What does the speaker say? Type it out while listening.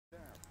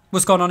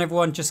What's going on,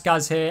 everyone? Just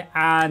Gaz here,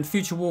 and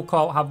Future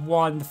Walkout have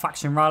won the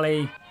faction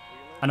rally.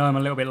 I know I'm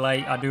a little bit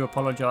late. I do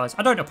apologise.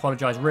 I don't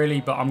apologise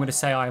really, but I'm going to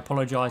say I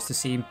apologise to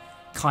seem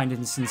kind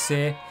and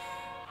sincere.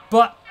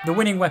 But the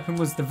winning weapon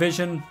was the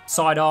Vision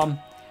sidearm,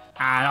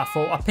 and I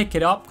thought I'd pick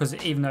it up because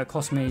even though it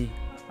cost me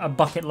a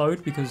bucket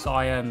load because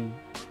I am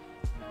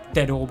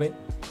dead orbit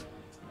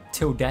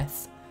till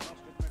death,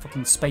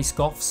 fucking space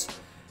goths.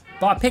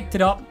 But I picked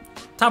it up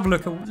to have a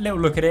little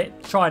look at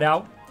it, try it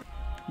out.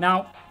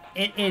 Now,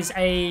 it is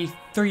a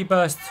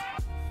 3-burst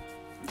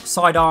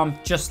sidearm,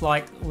 just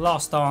like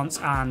Last Dance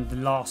and The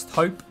Last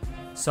Hope.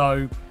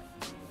 So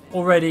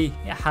already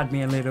it had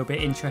me a little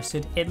bit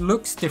interested. It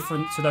looks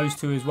different to those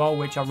two as well,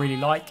 which I really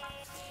like.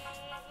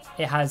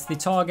 It has the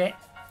target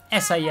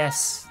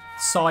SAS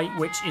sight,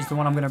 which is the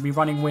one I'm going to be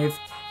running with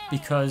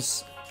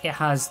because it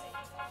has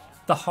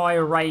the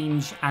higher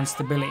range and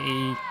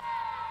stability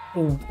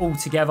all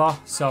together.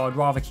 So I'd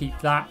rather keep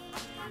that.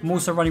 I'm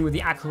also running with the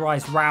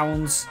accurized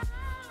rounds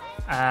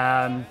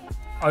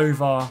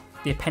over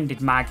the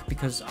appended mag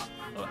because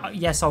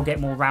yes, I'll get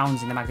more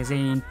rounds in the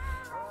magazine,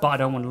 but I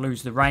don't want to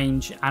lose the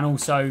range, and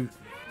also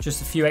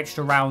just a few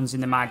extra rounds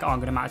in the mag aren't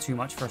going to matter too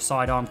much for a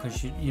sidearm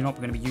because you're not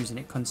going to be using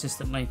it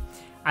consistently.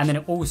 And then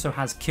it also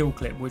has kill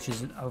clip, which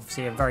is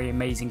obviously a very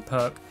amazing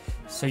perk,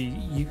 so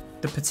the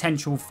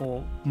potential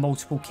for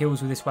multiple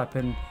kills with this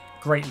weapon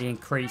greatly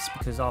increase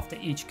because after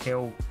each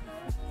kill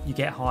you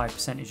get a higher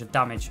percentage of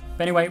damage.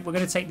 But anyway, we're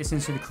going to take this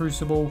into the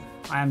Crucible.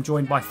 I am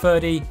joined by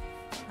 30,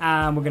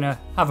 and we're going to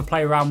have a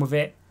play around with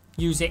it,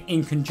 use it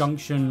in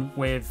conjunction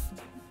with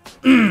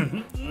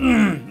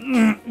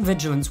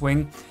Vigilance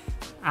Wing,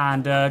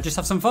 and just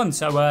have some fun.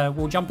 So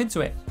we'll jump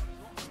into it.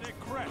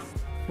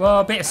 Well,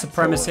 a bit of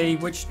supremacy,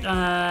 which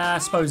I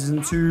suppose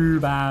isn't too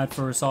bad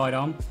for a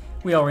sidearm.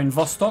 We are in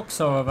Vostok,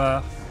 so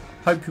I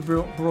hope you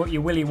brought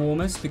your willy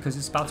warmers because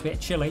it's about to get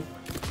chilly.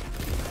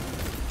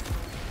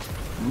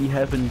 We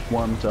haven't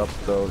warmed up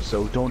though,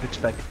 so don't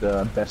expect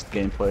the best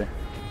gameplay.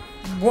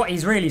 What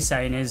he's really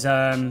saying is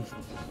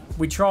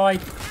we tried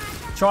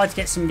to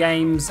get some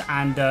games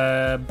and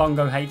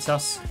Bungo hates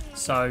us,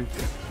 so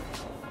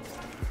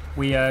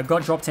we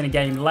got dropped in a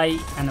game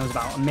late and there was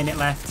about a minute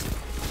left.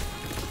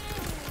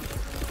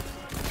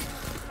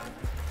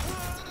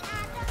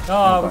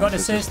 Oh, we got an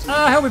assist.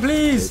 Ah, help me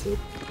please!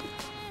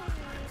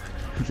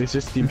 This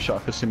is Team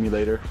Shotgun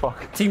Simulator.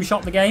 Fuck. Team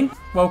shot the game.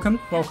 Welcome,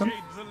 welcome.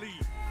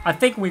 I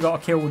think we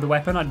got a kill with the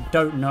weapon. I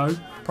don't know.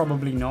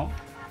 Probably not.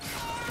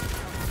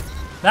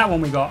 That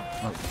one we got.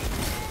 Oh.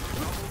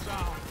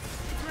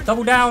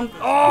 Double down.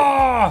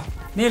 Oh!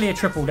 Nearly a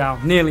triple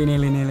down.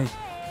 Nearly.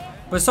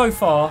 But so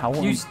far,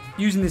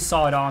 using this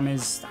sidearm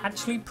is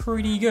actually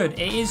pretty good.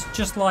 It is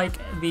just like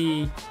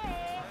the...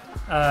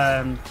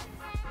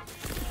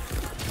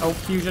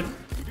 fusion.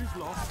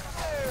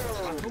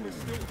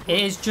 It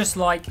is just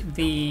like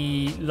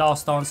the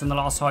Last Dance and the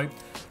Last Hope.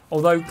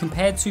 Although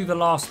compared to the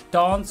Last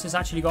Dance, it's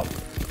actually got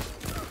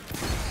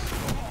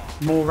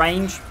more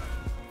range.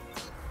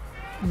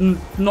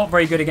 Not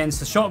very good against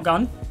the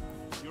shotgun,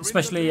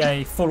 especially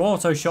a full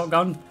auto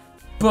shotgun,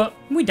 but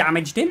we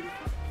damaged him.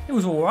 It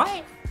was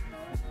alright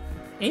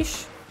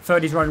ish.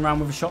 30's running around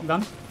with a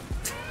shotgun.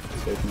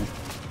 We've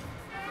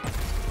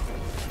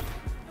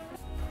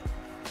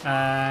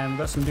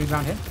got some dudes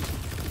around here.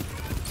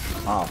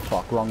 Ah,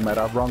 fuck, wrong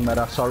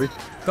meta, sorry.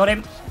 Got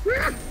him.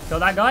 Got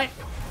that guy.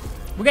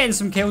 We're getting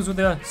some kills with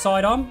the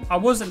sidearm. I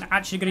wasn't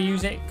actually going to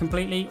use it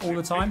completely all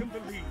the time,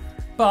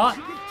 but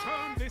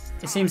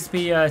it seems to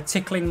be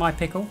tickling my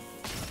pickle.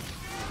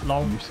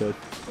 Lol. You said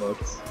what?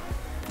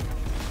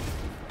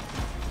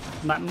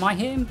 That might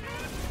hit him?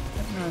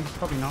 No,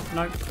 probably not.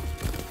 No.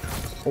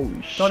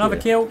 Holy shit. Got another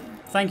kill.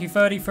 Thank you,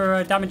 30,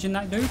 for damaging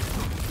that dude.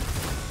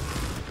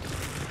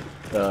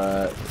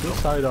 This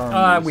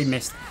sidearm we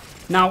missed.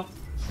 Now,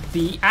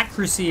 the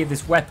accuracy of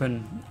this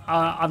weapon,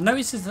 I've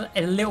noticed is a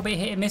little bit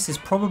hit and miss. It's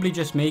probably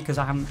just me because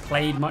I haven't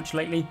played much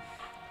lately.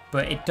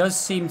 But it does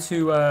seem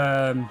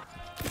to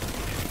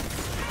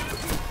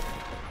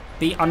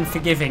be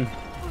unforgiving.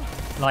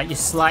 Like you're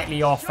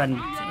slightly off and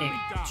it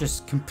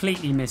just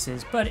completely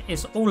misses. But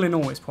it's all in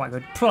all, it's quite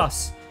good.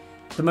 Plus,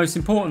 the most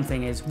important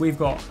thing is we've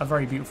got a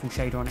very beautiful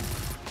shader on it.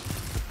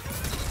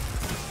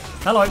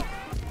 Hello.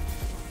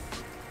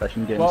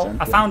 Well,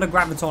 I found a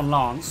Graviton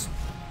Lance.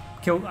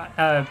 Killed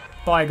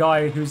by a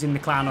guy who's in the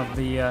clan of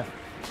the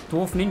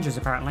Dwarf Ninjas,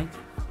 apparently.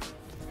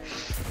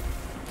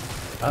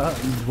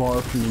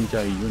 Dwarf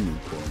Ninja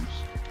Unicorns.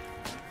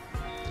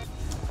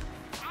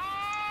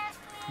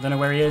 Don't know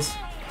where he is.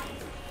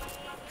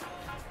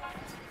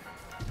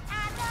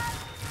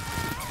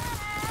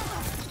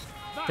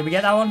 Did we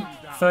get that one?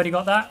 30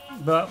 got that,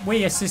 but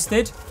we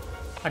assisted.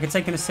 I could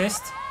take an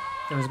assist.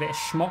 There was a bit of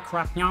schmock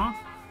right now.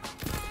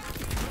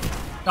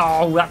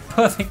 Oh, that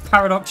perfect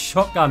paradox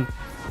shotgun.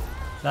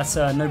 That's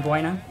no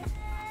bueno.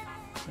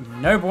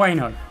 No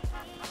bueno.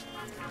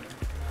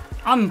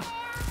 I'm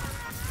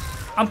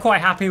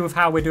quite happy with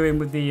how we're doing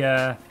with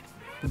the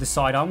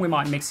sidearm. We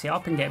might mix it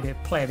up and get a bit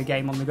of play of the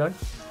game on the go.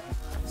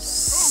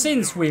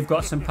 Since we've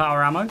got some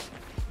power ammo.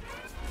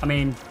 I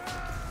mean,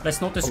 Let's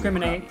not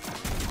discriminate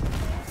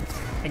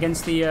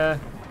against the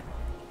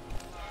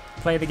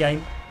play of the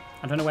game.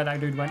 I don't know where that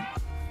dude went.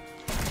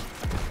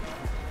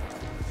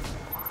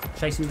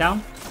 Chase him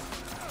down.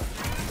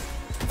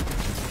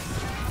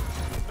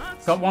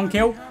 Got 1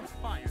 kill.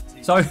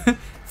 So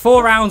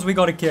 4 rounds we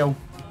got a kill.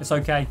 It's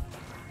okay.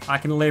 I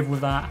can live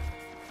with that.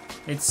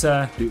 It's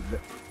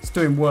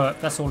doing work.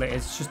 That's all it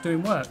is. It's just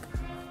doing work.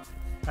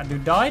 That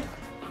dude died.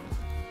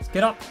 Let's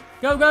get up.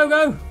 Go, go,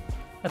 go.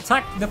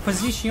 Attack the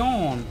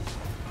position.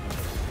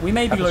 We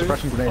may be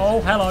losing.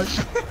 Oh, hello.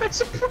 I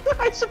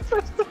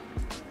suppressed them.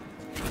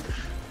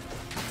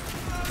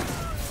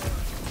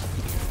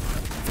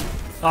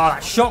 Oh,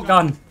 that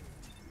shotgun.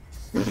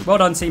 Well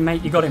done,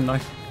 teammate. You got him, though.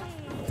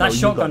 That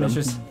shotgun is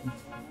just...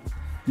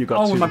 You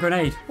got with my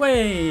grenade.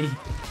 Way.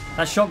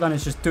 That shotgun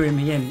is just doing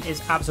me in.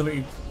 It's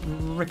absolutely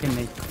ripping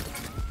me.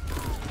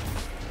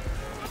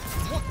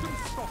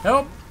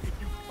 Help.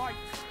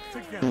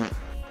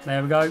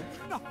 There we go.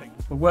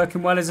 We're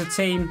working well as a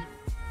team.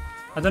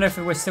 I don't know if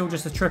we're still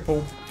just a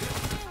triple.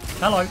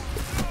 Hello.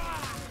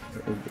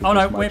 Oh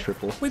no, we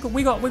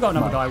got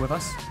another guy with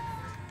us.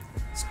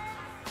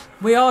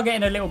 We are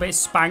getting a little bit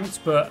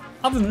spanked, but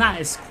other than that,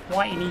 it's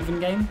quite an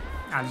even game.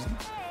 And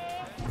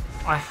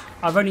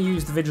I've only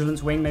used the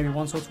Vigilance Wing maybe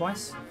once or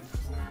twice,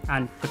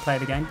 and the play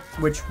of the game,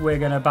 which we're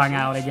gonna bang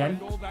out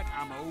again.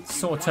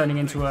 Sort of turning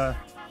into a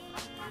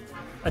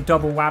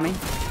double whammy.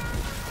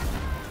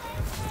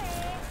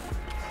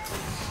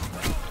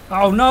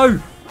 Oh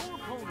no!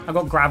 I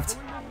got grabbed.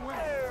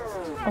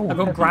 Oh, I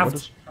got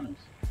grabbed.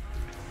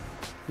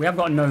 We have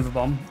got a Nova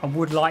Bomb. I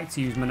would like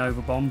to use my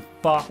Nova Bomb,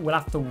 but we'll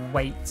have to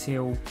wait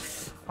till...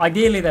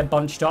 Ideally, they're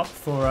bunched up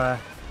for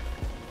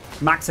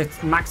max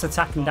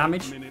attack and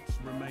damage.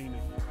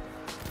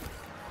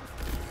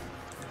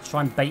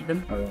 Try and bait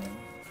them.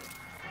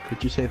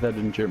 Could you say that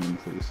in German,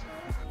 please?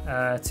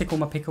 Tickle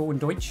my pickle in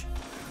Deutsch.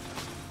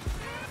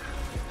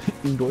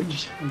 In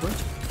Deutsch? In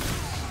Deutsch.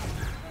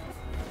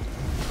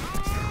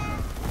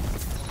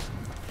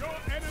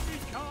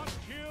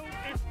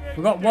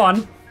 We got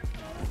 1.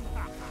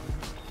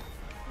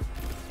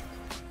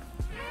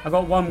 I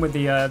got 1 with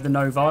the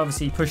Nova.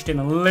 Obviously, he pushed in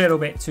a little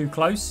bit too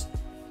close.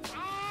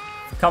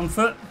 For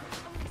comfort.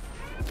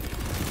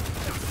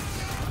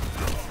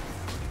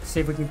 See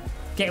if we can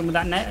get him with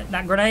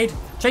that grenade.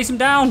 Chase him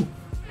down.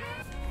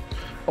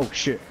 Oh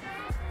shit!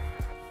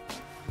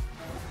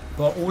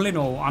 But all in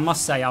all, I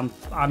must say I'm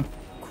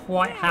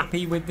quite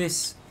happy with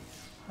this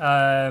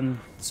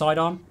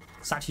sidearm.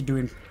 It's actually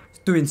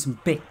doing some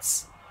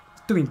bits.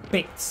 It's doing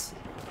bits.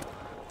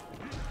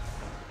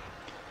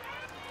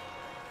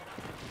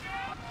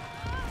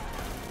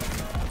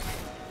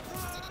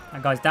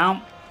 That guy's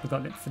down. We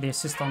got it for the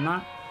assist on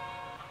that.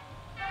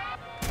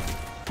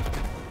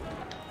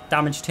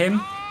 Damaged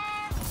him.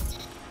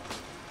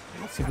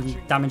 See if we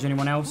can damage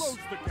anyone else.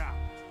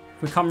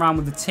 If we come around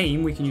with the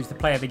team, we can use the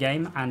play of the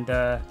game and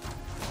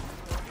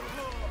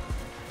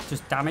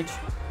just damage.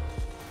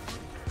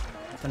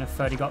 Don't know if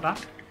 30 got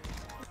that.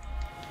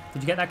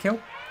 Did you get that kill?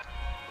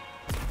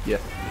 Yeah.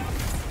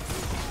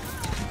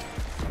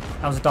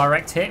 That was a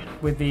direct hit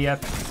with the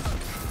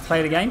play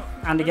of the game.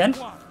 And again.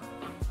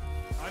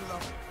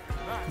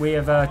 We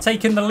have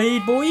taken the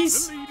lead,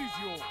 boys.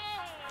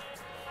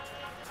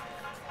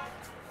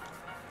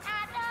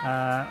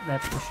 They're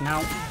pushing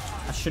out.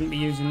 I shouldn't be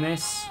using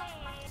this.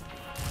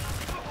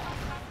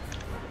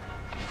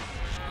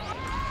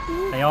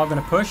 They are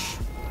going to push.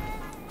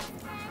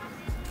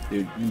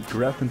 Dude,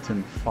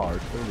 Greffington fart.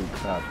 Holy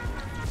crap.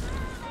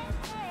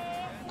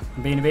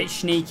 I'm being a bit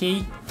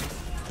sneaky.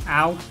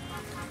 Ow.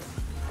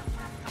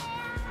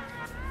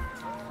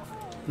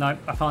 No,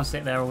 I can't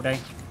sit there all day.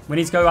 We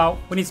need to go out.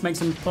 We need to make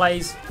some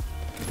plays.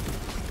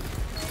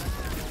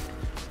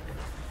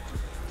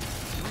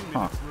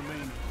 Huh.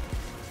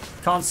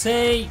 Can't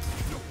see.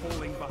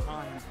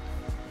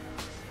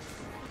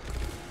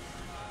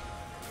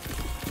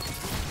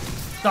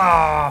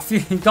 Ah,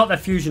 got the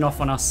fusion off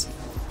on us.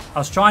 I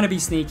was trying to be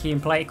sneaky and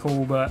play it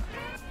cool, but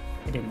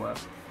it didn't work.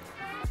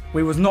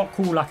 We was not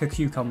cool like a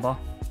cucumber.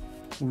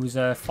 We was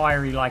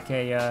fiery like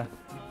a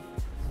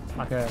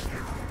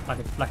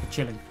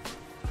chilling,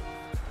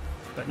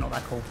 but not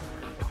that cool.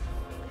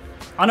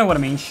 I know what I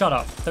mean. Shut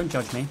up. Don't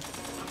judge me.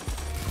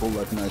 Cool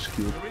like an ice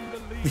cube.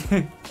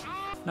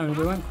 No,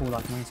 we weren't cool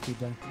like an ice cube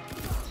though.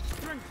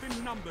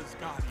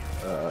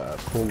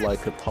 Cool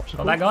like a popsicle.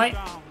 Got that guy.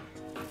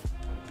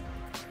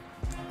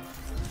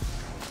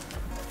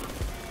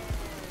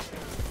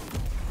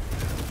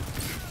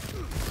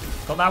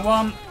 Got that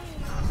one.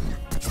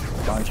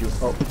 Behind you.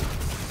 Oh.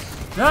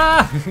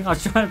 Ah! I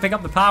was trying to pick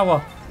up the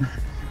power.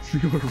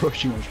 You were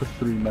rushing us with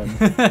 3 men.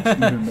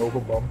 Even Nova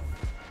Bomb.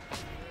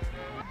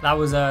 That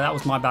was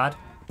my bad.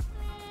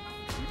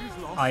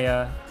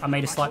 I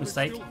made a slight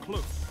mistake.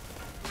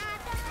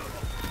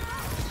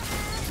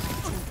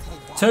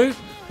 2.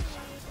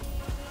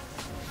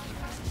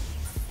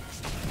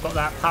 Got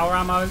that power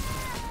ammo.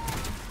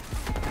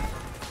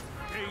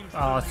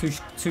 Oh,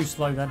 too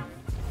slow then.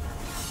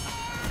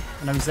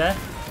 I know he's there.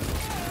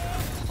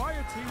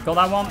 Got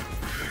that one.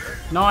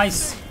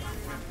 Nice.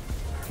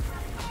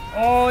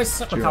 Oh, it's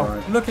so... You're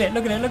right. Look at it,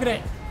 look at it, look at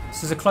it.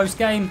 This is a close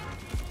game.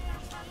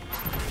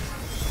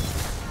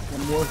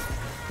 One more.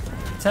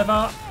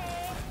 Teva.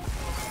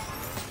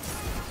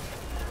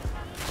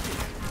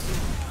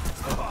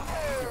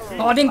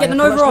 Oh, I didn't get the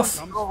Nova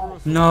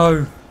off.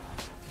 No.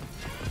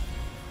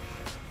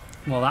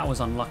 Well, that was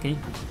unlucky.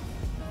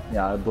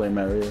 Yeah, I blame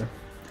Mario.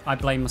 I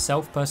blame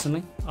myself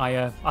personally.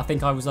 I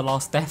think I was the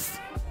last death.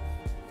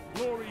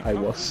 I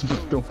was.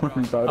 Don't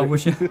worry about it. I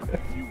wish you.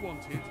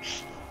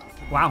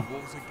 Wow.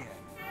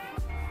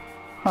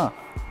 Huh.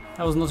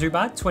 That was not too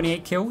bad.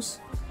 28 kills.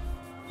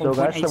 So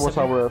guys, that was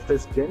our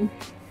fifth game.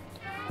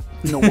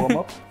 No warm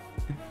up.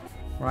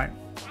 Right.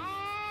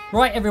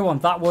 Right, everyone.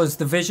 That was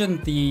the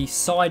Vision, the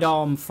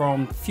sidearm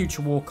from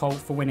Future War Cult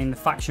for winning the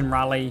faction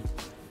rally.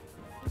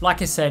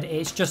 Like I said,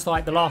 it's just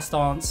like the Last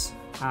Dance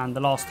and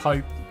the Last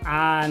Hope,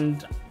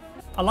 and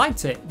I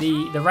liked it.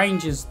 The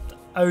range is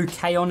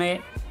okay on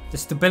it. The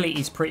stability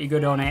is pretty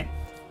good on it.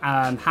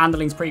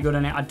 Handling's pretty good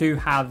on it. I do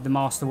have the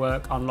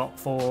masterwork unlocked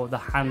for the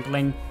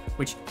handling,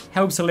 which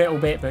helps a little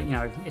bit, but you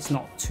know, it's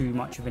not too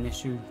much of an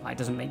issue. Like, it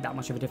doesn't make that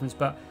much of a difference.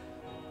 But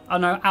I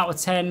don't know, out of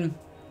 10,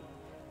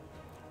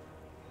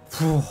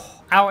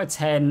 out of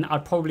 10,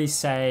 I'd probably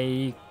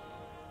say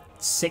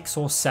 6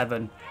 or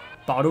 7.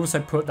 But I'd also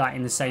put that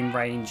in the same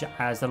range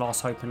as the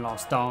Last Hope and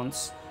Last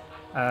Dance.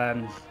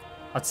 I'd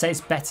say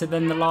it's better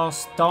than the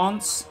Last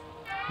Dance.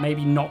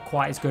 Maybe not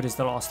quite as good as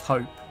the Last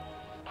Hope.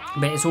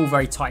 But it's all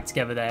very tight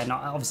together there. And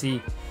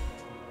obviously,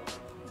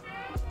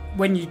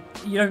 when you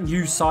don't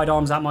use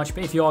sidearms that much,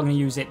 but if you are going to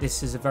use it,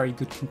 this is a very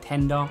good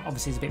contender.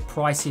 Obviously, it's a bit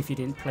pricey if you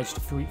didn't pledge to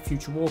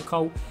Future War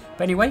Cult.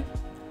 But anyway,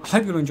 I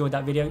hope you all enjoyed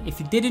that video. If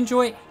you did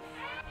enjoy it,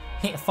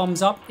 hit a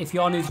thumbs up. If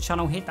you are new to the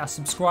channel, hit that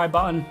subscribe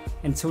button.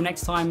 Until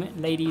next time,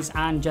 ladies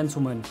and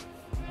gentlemen,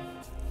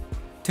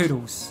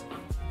 Toodles.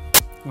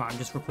 Right, I'm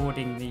just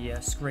recording the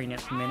screen at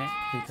the minute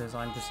because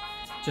I'm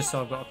just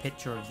so I've got a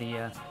picture of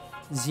the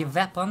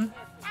weapon.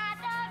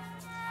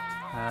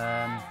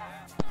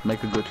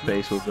 Make a good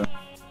face with it.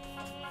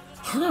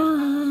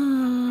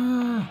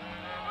 I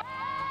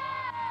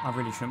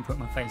really shouldn't put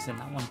my face in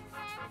that one.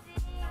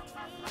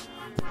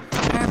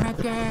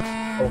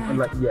 Oh,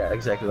 like, yeah,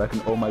 exactly, like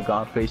an oh my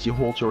god face. You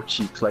hold your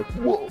cheeks like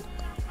whoa.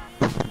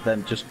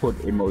 Then just put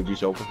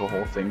emojis over the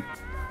whole thing.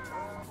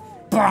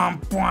 Oh,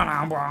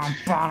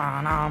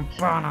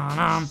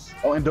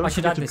 and don't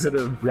forget to put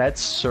a red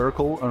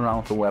circle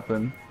around the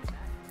weapon.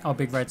 Oh,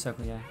 big red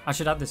circle, yeah. I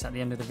should add this at the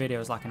end of the video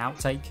as like an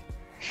outtake.